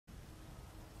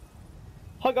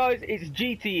Hi guys, it's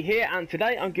GT here, and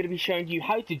today I'm going to be showing you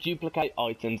how to duplicate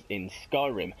items in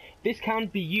Skyrim. This can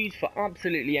be used for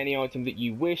absolutely any item that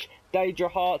you wish. Deadra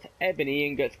Hearts, Ebony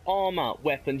Ingots, armor,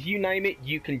 weapons, you name it,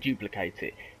 you can duplicate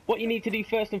it. What you need to do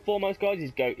first and foremost guys is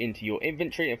go into your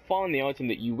inventory and find the item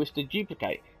that you wish to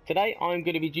duplicate. Today I'm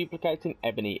going to be duplicating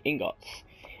Ebony Ingots.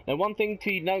 Now one thing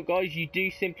to note guys, you do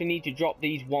simply need to drop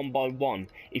these one by one.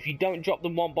 If you don't drop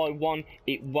them one by one,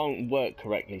 it won't work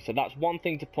correctly. So that's one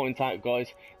thing to point out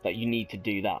guys, that you need to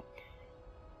do that.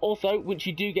 Also, once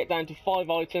you do get down to 5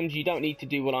 items, you don't need to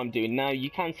do what I'm doing now.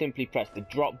 You can simply press the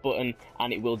drop button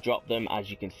and it will drop them, as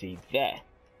you can see there.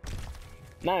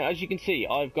 Now as you can see,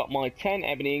 I've got my 10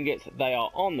 ebony ingots. They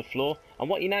are on the floor, and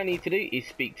what you now need to do is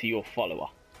speak to your follower.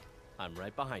 I'm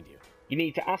right behind you. You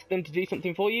need to ask them to do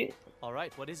something for you.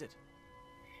 Alright, what is it?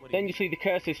 Then you see the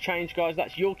cursors change guys.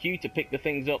 That's your cue to pick the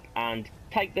things up and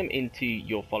take them into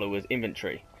your follower's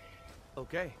inventory.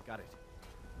 Okay, got it.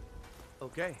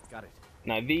 Okay, got it.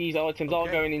 Now these items are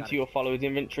going into your follower's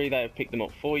inventory. They have picked them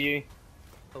up for you.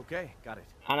 Okay, got it.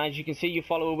 And as you can see, your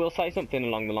follower will say something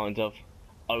along the lines of,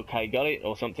 okay, got it,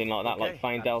 or something like that, like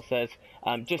Faendal says,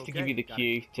 just to give you the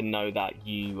cue to know that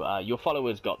you your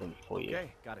followers got them for you.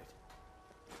 Okay, got it.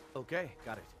 Okay,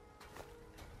 got it.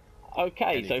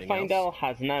 Okay, so Faendal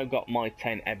has now got my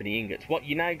 10 ebony ingots. What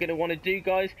you're now going to want to do,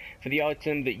 guys, for the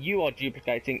item that you are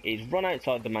duplicating is run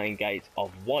outside the main gates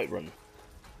of Whiterun.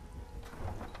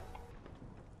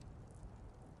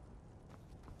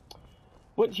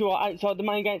 Once you are outside the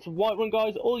main gates of Whiterun,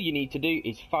 guys, all you need to do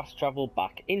is fast travel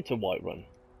back into Whiterun.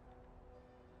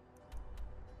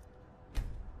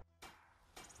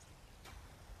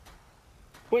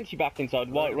 Once you're back inside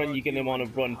Whiterun, you're going to want to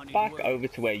run back over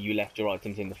to where you left your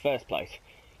items in the first place.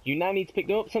 You now need to pick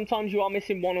them up. Sometimes you are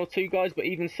missing 1 or 2 guys, but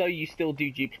even so you still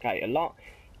do duplicate a lot.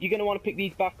 You're going to want to pick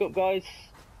these back up guys.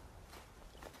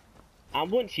 And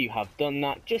once you have done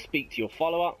that, just speak to your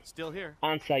follower. Still here.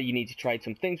 And say you need to trade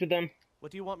some things with them.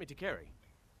 What do you want me to carry?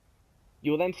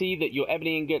 You'll then see that your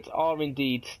ebony ingots are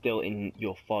indeed still in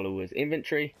your follower's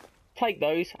inventory. Take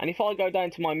those, and if I go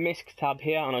down to my misc tab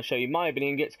here and I show you my ebony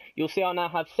ingots, you'll see I now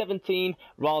have 17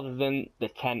 rather than the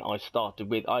 10 I started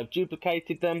with. I've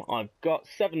duplicated them. I've got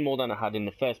 7 more than I had in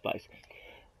the first place.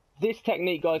 This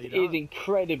technique guys is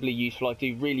incredibly useful. I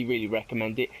do really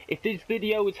recommend it. If this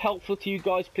video was helpful to you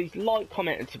guys, please like,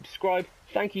 comment and subscribe.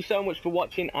 Thank you so much for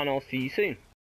watching, and I'll see you soon.